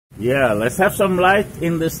Yeah, let's have some light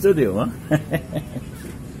in the studio, huh?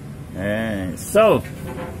 So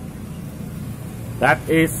that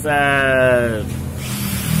is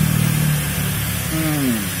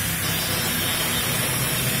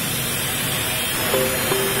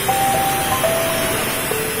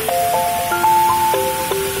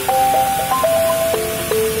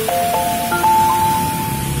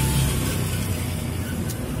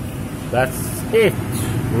that's it.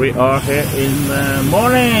 We are here in the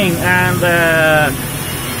morning, and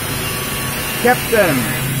Captain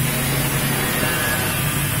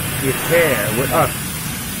is here with us.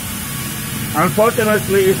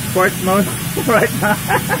 Unfortunately, it's quite noisy right now.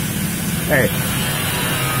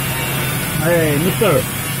 Hey, mister.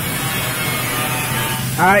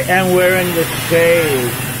 I am wearing the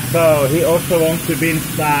shade, so he also wants to be in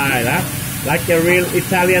style, huh? Like a real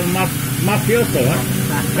Italian mafioso, huh?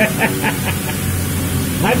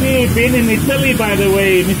 Have you been in Italy, by the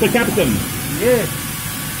way, Mr. Captain? Yes,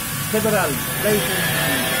 several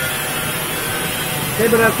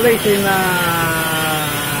places in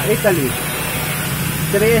Italy.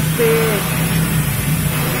 Trieste,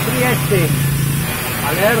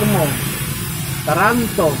 Palermo,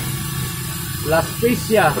 Taranto, La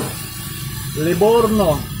Spezia,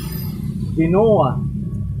 Livorno, Genoa,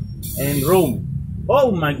 and Rome.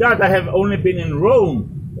 Oh my God, I have only been in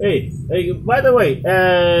Rome. Hey, by the way,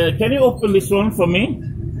 can you open this one for me?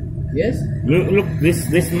 Yes. Look,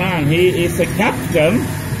 this man, he is a captain.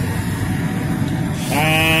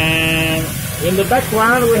 And in the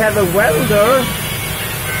background we have a welder.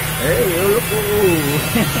 Hey, look.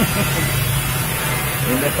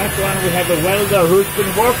 In the background we have a welder who's been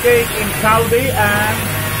working in Saudi and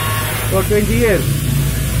For 20 years.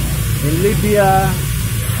 In Libya,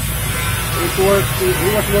 he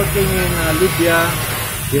was working in Libya,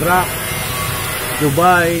 Iraq,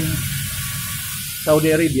 Dubai,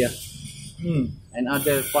 Saudi Arabia, and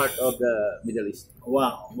other part of the Middle East.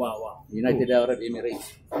 wow. United Arab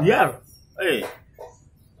Emirates. Yeah. Hey.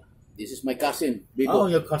 This is my cousin, Bigo. Oh,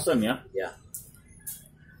 your cousin, yeah? Yeah.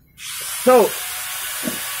 So,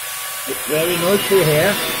 it's very noisy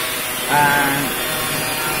here, and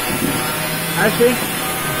I think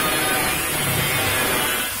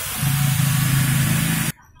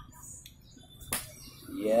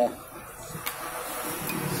Yeah.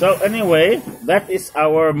 so. Anyway, that is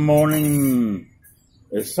our morning.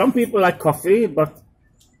 Some people like coffee, but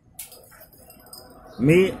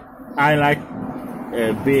me, I like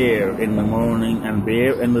beer in the morning and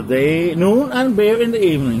beer in the day, noon, and beer in the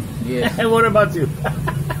evening. Yes. What about you?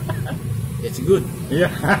 It's good.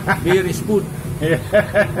 Yeah. Beer is good. Yeah.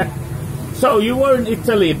 So you were in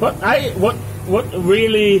Italy, but what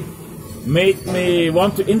really made me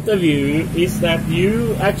want to interview you is that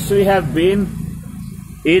you actually have been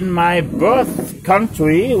in my birth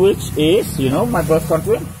country, which is, my birth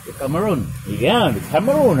country? Cameroon. Yeah,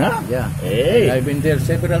 Cameroon, huh? Yeah. Hey. I've been there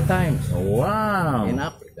several times. Wow. In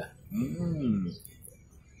Africa.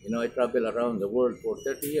 I travel around the world for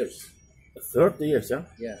 30 years. 30 years, huh?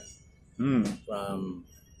 Yeah. Mm. From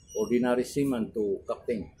ordinary seaman to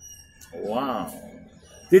captain. Wow.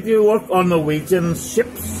 Did you work on Norwegian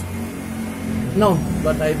ships? No,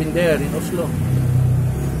 but I've been there in Oslo.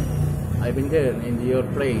 I've been there in your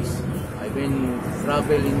place. I've been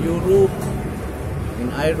travel in Europe,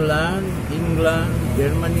 in Ireland, England,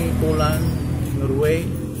 Germany, Poland, Norway,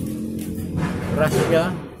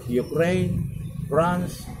 Russia, Ukraine,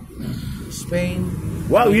 France, Spain.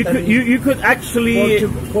 Wow, Italy, you could actually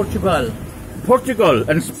Portugal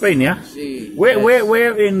and Spain, yeah. See,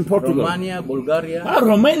 Where in Portugal? Romania, Bulgaria. Ah,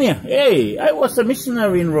 Romania. Hey, I was a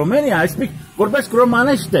missionary in Romania. I speak vorbesc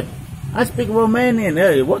românește. I speak Romanian.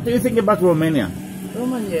 Hey, what do you think about Romania?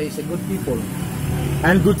 Romania is a good people.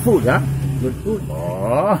 And good food, huh? Good food.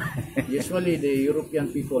 Oh. Usually the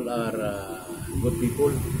European people are good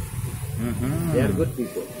people. They are good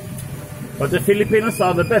people. But the Filipinos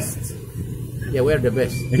are the best. Yeah, we're the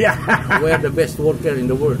best. Yeah. We're the best worker in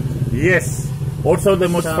the world. Yes. Also the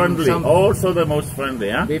most friendly. Also the most friendly,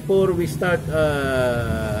 huh? Before we start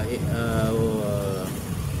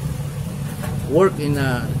work in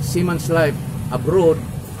a seaman's life abroad,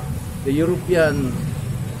 the European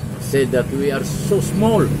said that we are so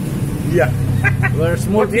small. Yeah. We're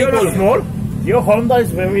small But you're people. not small. Your Honda is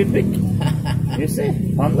very big. You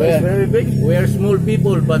see? Honda is very big. We're small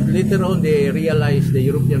people, but later on they realized, the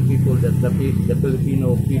European people, that the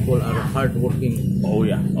Filipino people are hardworking. Oh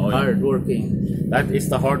yeah. Hardworking. That is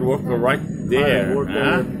the hard worker right there. Hard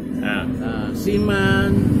worker. Huh?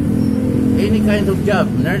 Seaman, any kind of job,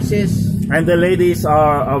 nurses. And the ladies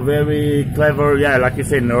are very clever. Yeah, like you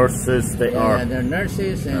say, nurses. They are. They're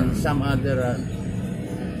nurses and some other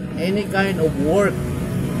any kind of work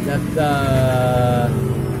that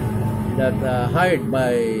hired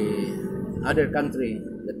by other country,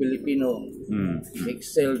 the Filipino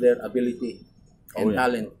excel their ability and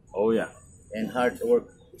talent Oh yeah. and hard work,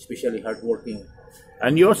 especially hard working.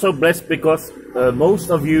 And you're so blessed because most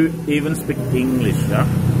of you even speak English, huh?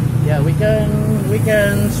 Yeah, we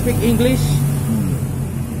can speak English.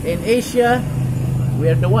 In Asia, we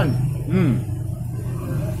are the one.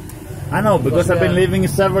 I know, because I've been living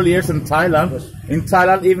several years in Thailand. In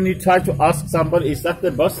Thailand, even you try to ask somebody, is that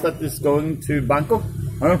the bus that is going to Bangkok?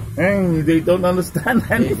 Huh? Hey, they don't understand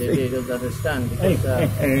anything. They don't understand. Because,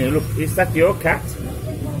 Hey, look, is that your cat?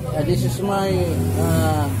 this is my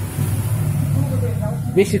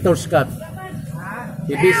visitor's cat.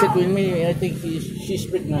 He visits with me. I think she's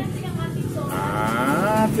pregnant.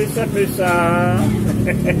 Ah, pizza.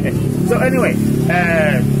 So anyway,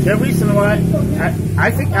 the reason why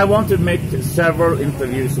I think I want to make several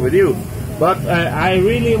interviews with you, but I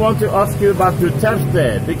really want to ask you about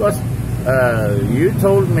Duterte, because you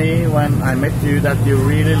told me when I met you that you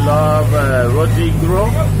really love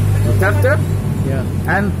Rodrigo Duterte. Yeah.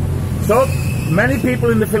 And so many people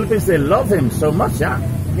in the Philippines, they love him so much, yeah.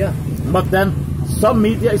 Yeah. But then some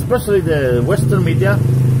media, especially the Western media,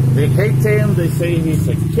 they hate him. They say he's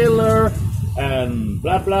a killer and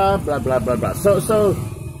blah blah blah blah blah blah. So,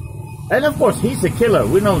 and of course he's a killer.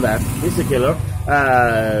 We know that he's a killer.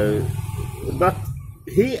 But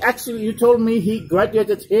he actually, you told me he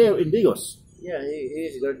graduated here in Digos. Yeah,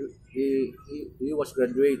 he was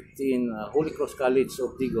graduate in Holy Cross College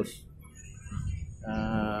of Digos.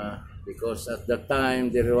 Because at that time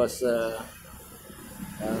there was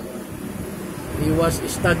he was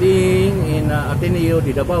studying in Ateneo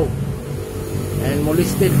de Davao and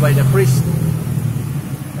molested by the priest.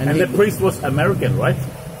 And the priest was American, right?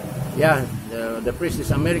 Yeah, the priest is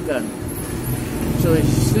American. So he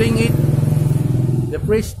sling it, the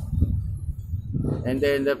priest, and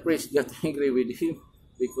then the priest got angry with him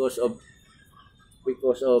because of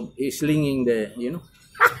he slinging the, you know.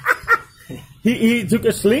 He took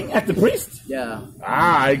a sling at the priest? Yeah.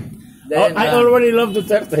 I already love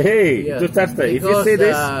Duterte. Hey, yeah, Duterte, if you because, see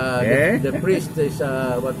this, the priest is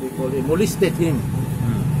what we call it, molested him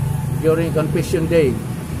during confession day.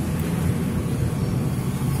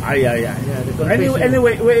 Yeah, the confession.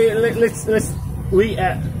 Anyway,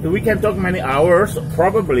 we can talk many hours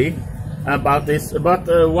probably about this. But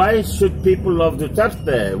why should people love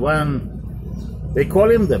Duterte when they call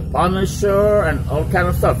him the Punisher and all kind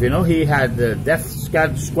of stuff? You know, he had death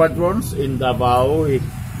squadrons in Davao.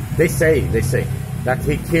 They say that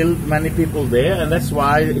he killed many people there, and that's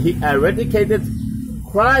why he eradicated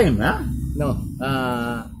crime, huh? No,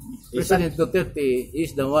 President Duterte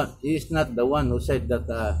is the one. He is not the one who said that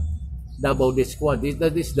Davao Death Squad.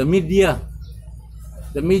 That is the media.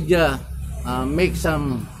 The media make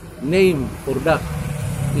some name for that.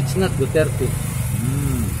 It's not Duterte.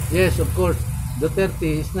 Yes, of course,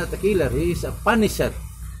 Duterte is not a killer. He is a punisher.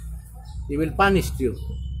 He will punish you.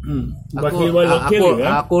 But he will not kill you,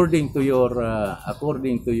 huh? According to your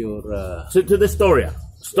to the story,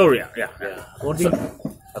 yeah.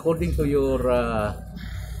 According to your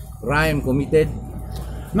crime committed.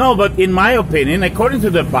 No, but in my opinion, according to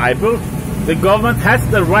the Bible, the government has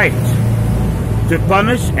the right to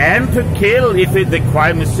punish and to kill if the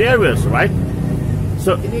crime is serious, right?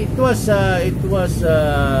 So it was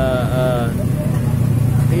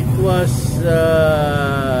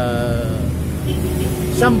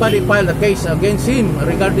somebody filed a case against him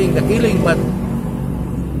regarding the killing, but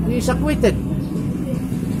he is acquitted.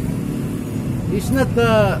 He's not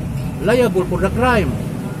liable for the crime.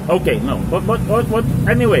 Okay, no, but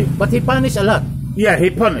anyway. But he punished a lot. Yeah,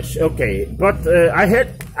 he punished. Okay, but I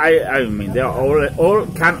mean, there are all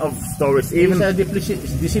kind of stories. Even he's a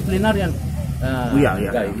disciplinarian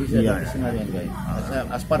guy. He's a disciplinarian guy,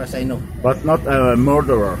 as far as I know. But not a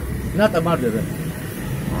murderer. Not a murderer.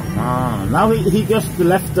 Now he just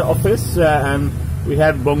left the office, and we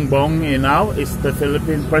have Bongbong now is the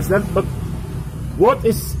Philippine president. But what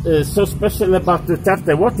is so special about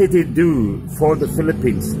Duterte? What did he do for the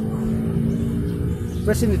Philippines?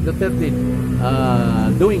 President Duterte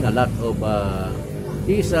doing a lot of.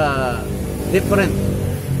 He's a different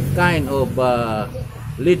kind of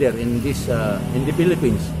leader in the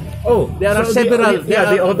Philippines. Oh, there are several.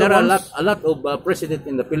 There are a lot of presidents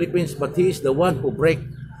in the Philippines, but he is the one who break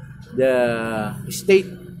the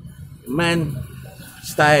statesman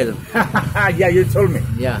style. Yeah, you told me.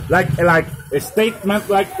 Yeah, like a statement,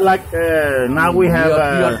 like now we have.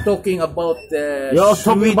 You are talking about. You're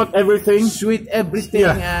talking about everything. Sweet everything,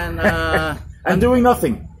 yeah. and and doing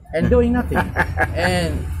nothing. And doing nothing.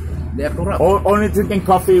 And They are corrupt. Or only drinking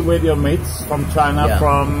coffee with your mates from China, Yeah.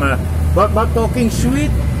 from... But talking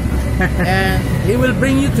sweet, and he will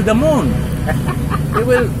bring you to the moon. He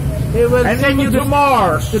will and send you to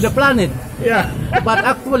Mars! to the planet. Yeah. But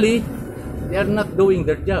actually, they are not doing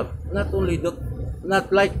their job. Not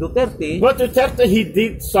like Duterte. But Duterte, he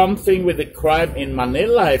did something with the crime in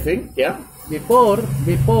Manila, I think, yeah? Before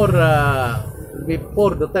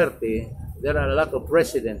Duterte, there are a lot of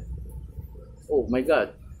presidents. Oh my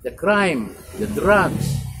God, the crime, the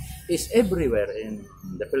drugs is everywhere in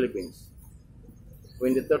the Philippines.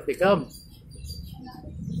 When Duterte comes,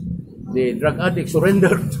 the drug addicts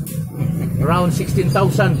surrendered. Around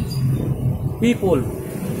 16,000 people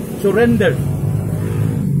surrendered,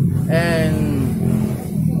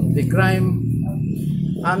 and the crime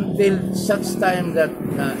until such time that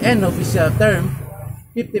end of his term,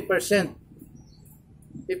 50%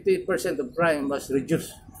 of crime was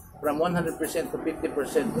reduced from 100% to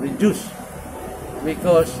 50% reduced,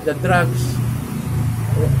 because the drugs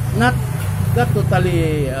not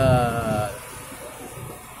totally.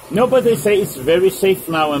 Nobody say it's very safe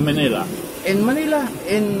now in Manila. In Manila,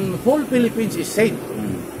 in whole Philippines is safe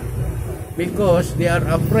because they are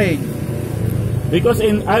afraid. Because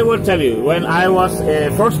I will tell you, when I was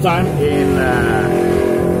first time in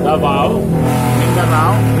Davao,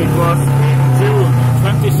 Mindanao, it was in June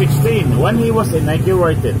 2016 when he was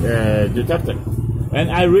inaugurated, Duterte,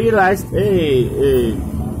 and I realized,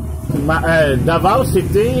 Davao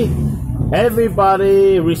City,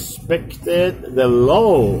 everybody respected the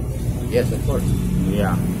law. Yes, of course.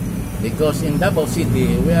 Yeah. Because in Davao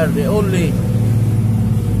City, we are the only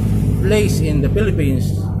place in the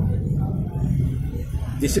Philippines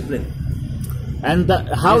discipline. And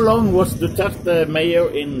how long was Duterte mayor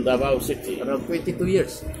in Davao City? Around 22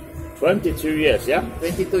 years. 22 years, yeah?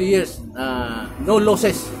 22 years, no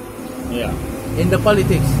losses Yeah. in the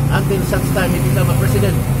politics until such time he became a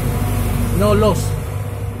president. No loss.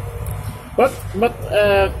 But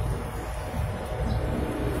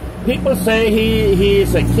people say he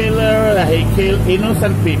is a killer, he killed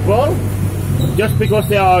innocent people just because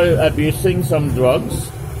they are abusing some drugs.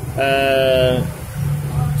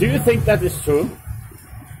 Do you think that is true?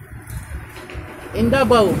 In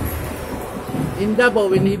Davao,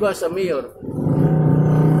 when he was a mayor,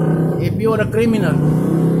 if you are a criminal,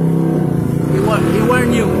 he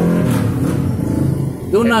warned you,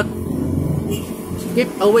 do not keep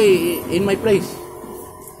away in my place.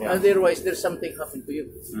 Yeah. Otherwise, there's something happen to you.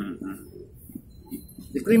 Mm-hmm.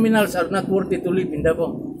 The criminals are not worthy to live in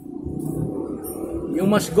Davao. You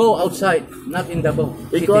must go outside, not in Davao.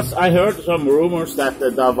 Because City. I heard some rumors that the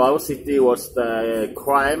Davao City was the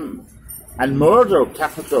crime and murder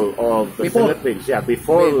capital of the Philippines. Yeah,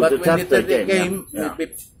 before but Duterte came. Yeah.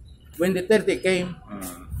 When Duterte came,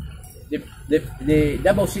 the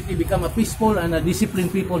Davao City become a peaceful and a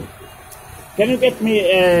disciplined people. Can you get me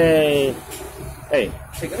a... Hey.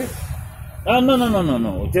 Cigarette?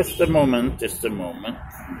 No. Just a moment.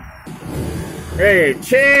 Hey,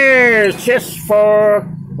 cheers! Cheers for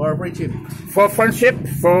friendship. For friendship,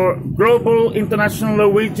 for global, international,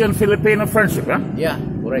 Norwegian, Filipino friendship, huh? Yeah,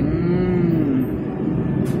 correct.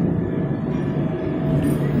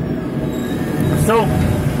 So,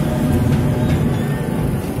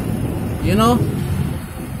 you know,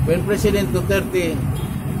 when President Duterte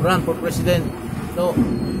ran for president, so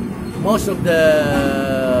most of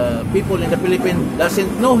the people in the Philippines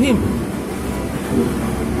doesn't know him.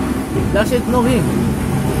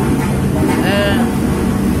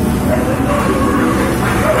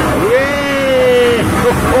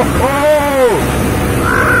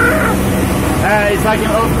 yeah! It's like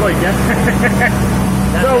an earthquake, yeah?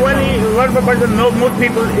 So when the person, most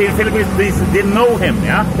people in Philippines didn't know him,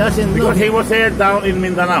 yeah? Doesn't know because he him. was here down in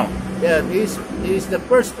Mindanao. Yeah, he's the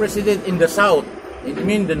first president in the south, in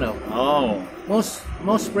Mindanao. Oh.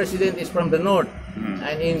 Most president is from the north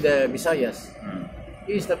and in the Visayas.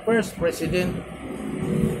 He's the first president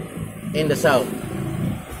in the south.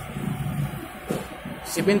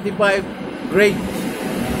 75 grades.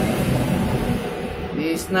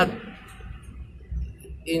 He is not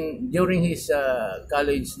during his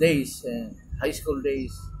college days and high school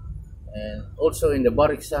days, and also in the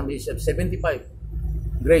bar exam, he's at 75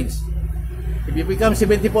 grades. If you become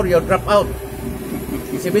 74, you'll drop out.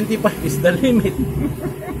 75 is the limit.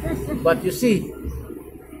 But you see,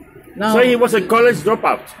 now... So he was a college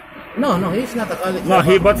dropout? No, he's not a college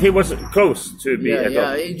dropout. But he was close to be a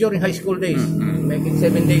Yeah, during high school days. Make it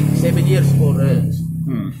 7 years for...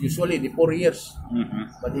 usually the 4 years.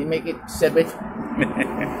 But he make it 7.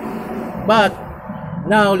 But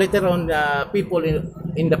now later on, people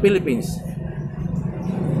in the Philippines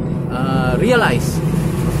realize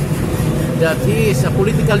that he is a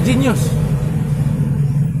political genius.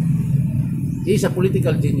 He is a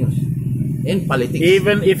political genius in politics.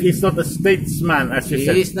 Even if he's not a statesman, as you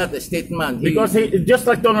said. He is not a statesman. Because he, just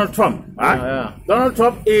like Donald Trump, right? Yeah. Donald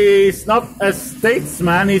Trump is not a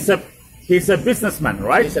statesman, he's a businessman,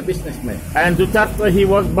 right? He's a businessman. And Duterte,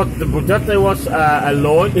 Duterte was a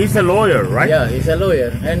lawyer. He's a lawyer, right? Yeah, he's a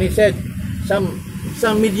lawyer. And he said,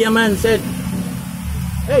 some media man said,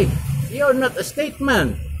 "Hey, you're not a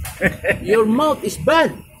statesman. Your mouth is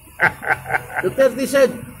bad." Duterte said,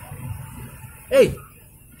 "Hey,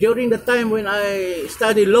 during the time when I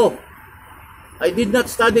studied law, I did not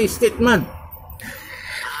study statesman.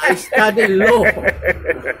 I studied law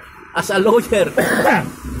as a lawyer."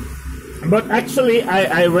 But actually,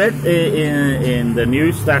 I read in the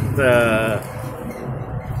news that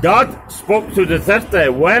God spoke to Duterte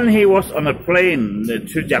when he was on a plane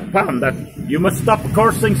to Japan that you must stop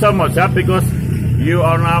cursing so much, because you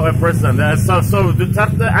are now a president. So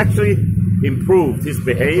Duterte actually improved his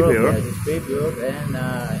behavior. And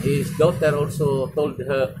his daughter also told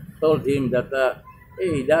him that,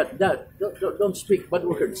 "Hey, Dad, don't speak bad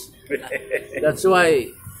words." That's why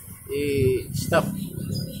he stopped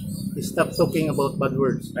talking about bad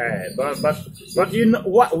words. But you know,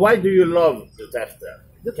 why do you love Duterte?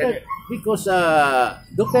 Because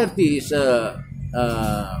Duterte is a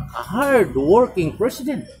hard-working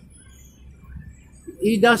president.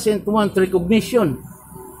 He doesn't want recognition.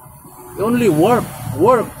 He only work.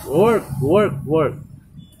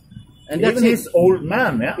 And that's even his old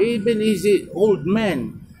man, yeah? Even his old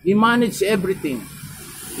man, he managed everything.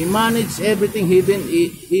 He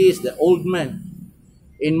is the old man.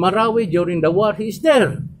 In Marawi, during the war, he is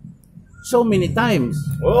there so many times.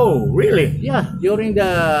 Oh, really? Yeah, during the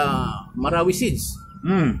Marawi siege.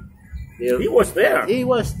 He was there. He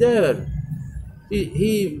was there.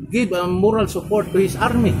 He gave a moral support to his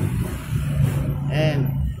army.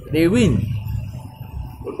 And they win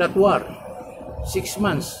that war. 6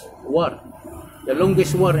 months war. The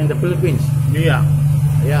longest war in the Philippines. Yeah.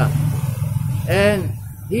 And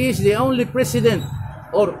he is the only president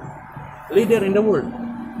or leader in the world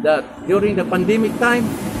that during the pandemic time,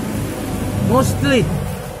 mostly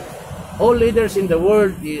all leaders in the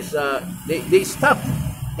world is they stop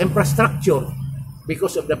infrastructure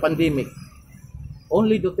because of the pandemic.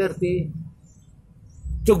 Only Duterte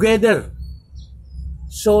together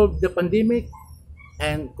solve the pandemic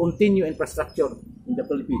and continue infrastructure in the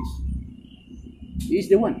Philippines. He is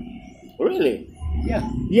the one. Really?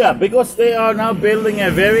 Yeah, because they are now building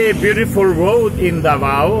a very beautiful road in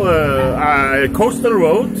Davao, a coastal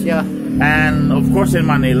road. Yeah. And of course in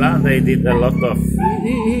Manila, they did a lot of...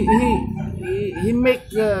 He make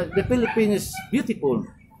the Philippines beautiful.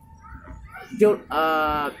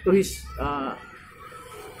 To his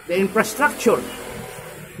the infrastructure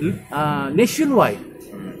nationwide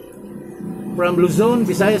from Luzon,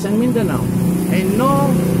 Visayas, and Mindanao, and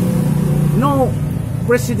no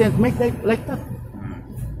president make like that.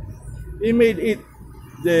 He made it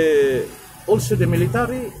also the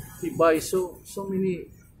military. He buys so many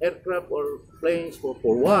aircraft or planes for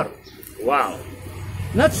war. Wow.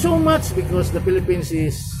 Not so much because the Philippines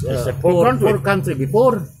is a poor country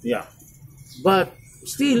before. Yeah. But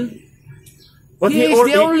still, he is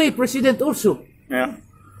the only president also. Yeah.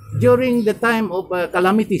 During the time of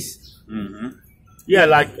calamities. Yeah,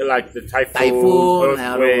 like the typhoon,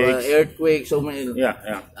 earthquakes, so many.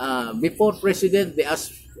 Yeah. Before president, they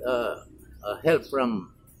asked help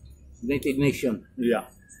from United Nations. Yeah.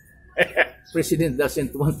 President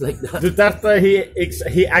doesn't want like that. Duterte,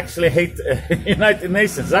 he actually hates United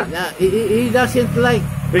Nations, huh? Yeah, he doesn't like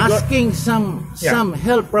asking some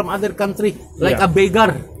help from other country, like a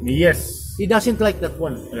beggar. Yes. He doesn't like that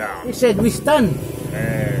one. Yeah. He said, we stand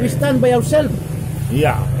by ourselves.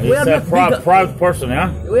 Yeah, he's a proud person,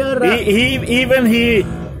 yeah? We are,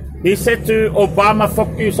 he said to Obama,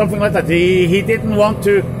 "Fuck you," something like that. He didn't want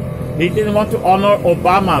to honor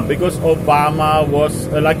Obama because Obama was,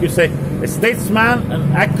 like you say, a statesman,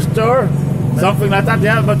 an actor, something like that.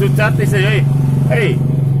 Yeah, but Duterte said, hey,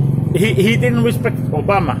 he didn't respect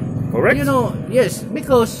Obama, correct? You know, yes,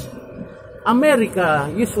 because America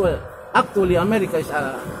is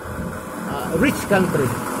a rich country.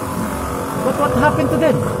 But what happened to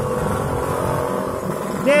them?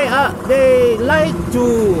 They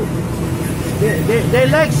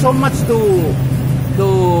like so much to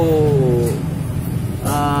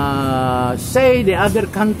say the other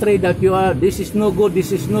country that this is no good,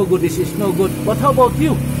 this is no good, this is no good. But how about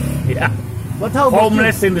you? Yeah. But how about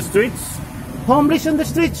homeless in the streets? Homeless in the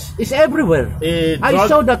streets is everywhere. I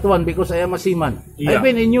saw that one because I am a seaman. Yeah. I've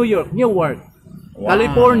been in New York, Newark,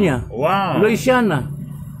 California, Louisiana.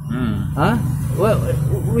 Huh? Well,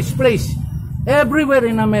 which place? Everywhere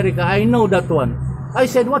in America. I know that one. I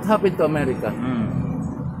said, what happened to America?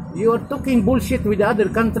 You are talking bullshit with the other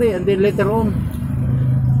country, and then later on,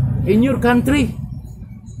 in your country,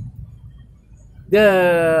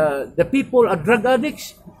 the people are drug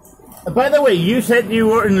addicts. By the way, you said you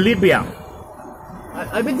were in Libya.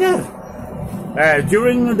 I've been there.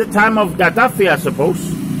 During the time of Gaddafi, I suppose.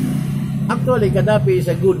 Actually, Gaddafi is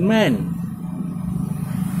a good man.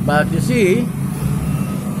 But you see,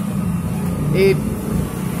 if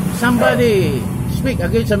somebody speak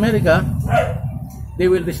against America, they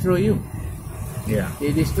will destroy you. Yeah.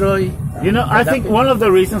 They destroy. You know, I think one of the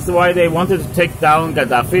reasons why they wanted to take down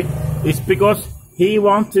Gaddafi is because he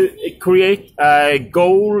wanted to create a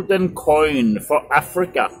golden coin for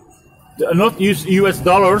Africa. Not use US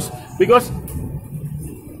dollars, because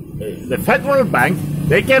the federal bank,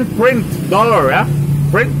 they can print dollar, yeah?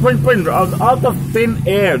 Print out of thin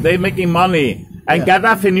air. They're making money, and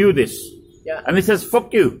Gaddafi knew this. Yeah. And he says,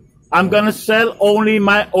 "Fuck you! I'm gonna sell only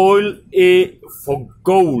my oil for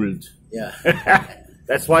gold." Yeah.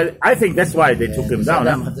 That's why that's why they took him down.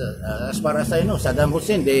 Saddam, as far as I know, Saddam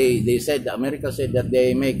Hussein, they said, America said that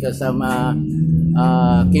they make some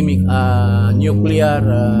nuclear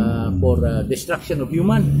for destruction of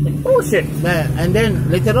human. Bullshit. And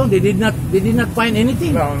then later on, they did not find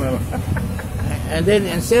anything. No. And then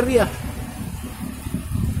in Syria,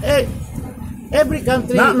 every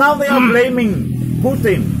country. Now they are blaming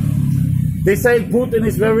Putin. They say Putin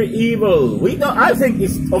is very evil. We don't. I think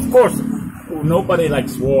it's, of course, nobody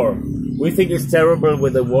likes war. We think it's terrible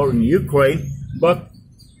with the war in Ukraine. But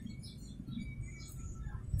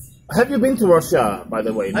have you been to Russia, by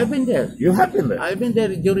the way? I've been there. You have been there? I've been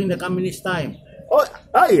there during the communist time. Oh,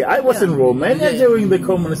 I was in Romania during the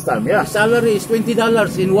communist time. Yeah. The salary is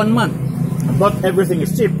 $20 in 1 month. But everything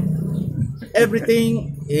is cheap.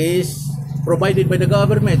 Everything is provided by the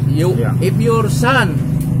government. If your son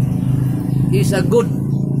is a good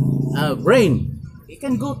brain, he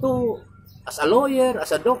can go to as a lawyer,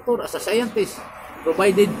 as a doctor, as a scientist,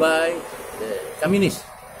 provided by the communists.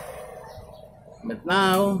 But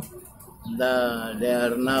now, they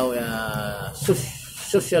are now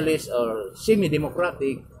socialist or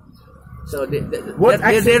semi-democratic. So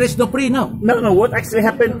there is no free now. No. What actually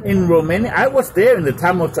happened in Romania? I was there in the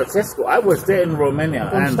time of Ceausescu. I was there in Romania.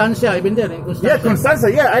 Constanța, I've been there in Constanța. Yeah,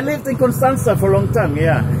 Constanța. Yeah, I lived in Constanța for a long time.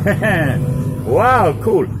 Yeah. Wow,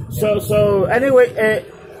 cool. So anyway,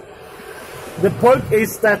 the point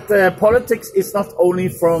is that politics is not only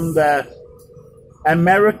from the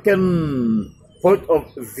American point of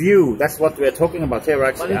view. That's what we are talking about here,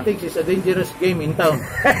 actually. Politics is a dangerous game in town,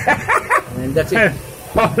 and that's it.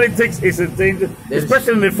 Politics is a danger,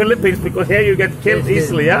 especially in the Philippines, because here you get killed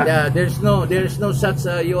easily. Yeah. There's no such.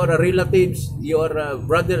 You are relatives, you are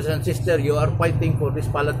brothers and sisters. You are fighting for this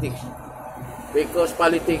politics, because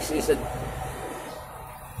politics is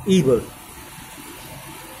evil.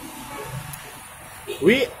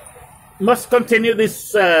 We must continue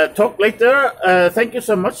this talk later. Thank you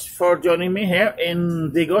so much for joining me here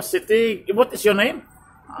in Digos City. What is your name?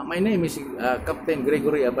 My name is Captain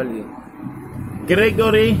Gregory Abalye.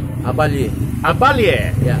 Gregory Abalye.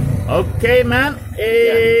 Yeah. Okay, man.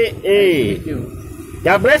 Thank you.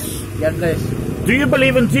 God bless. God bless. Do you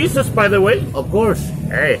believe in Jesus, by the way? Of course.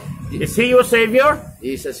 Hey, is he your savior?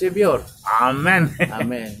 He's a savior. Amen.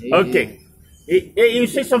 Amen. Okay. You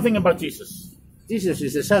say something about Jesus. Jesus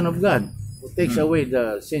is the Son of God who takes away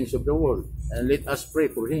the sins of the world, and let us pray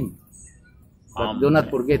for him. But do not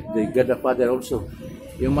forget the God the Father also.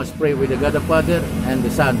 You must pray with the God the Father and the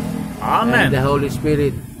Son. Amen. And the Holy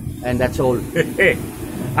Spirit, and that's all.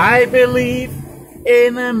 I believe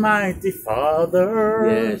in a mighty Father.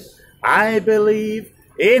 Yes. I believe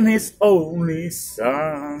in His only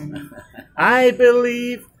Son. I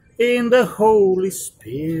believe in the Holy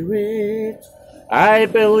Spirit. I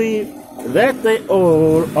believe that they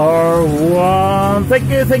all are one. Thank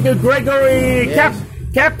you, Gregory. Yes.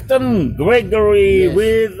 Captain Gregory, yes,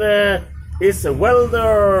 with his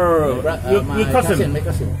welder, my cousin.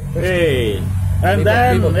 Hey, and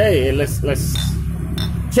then hey, let's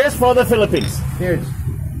cheers for the Philippines. Cheers.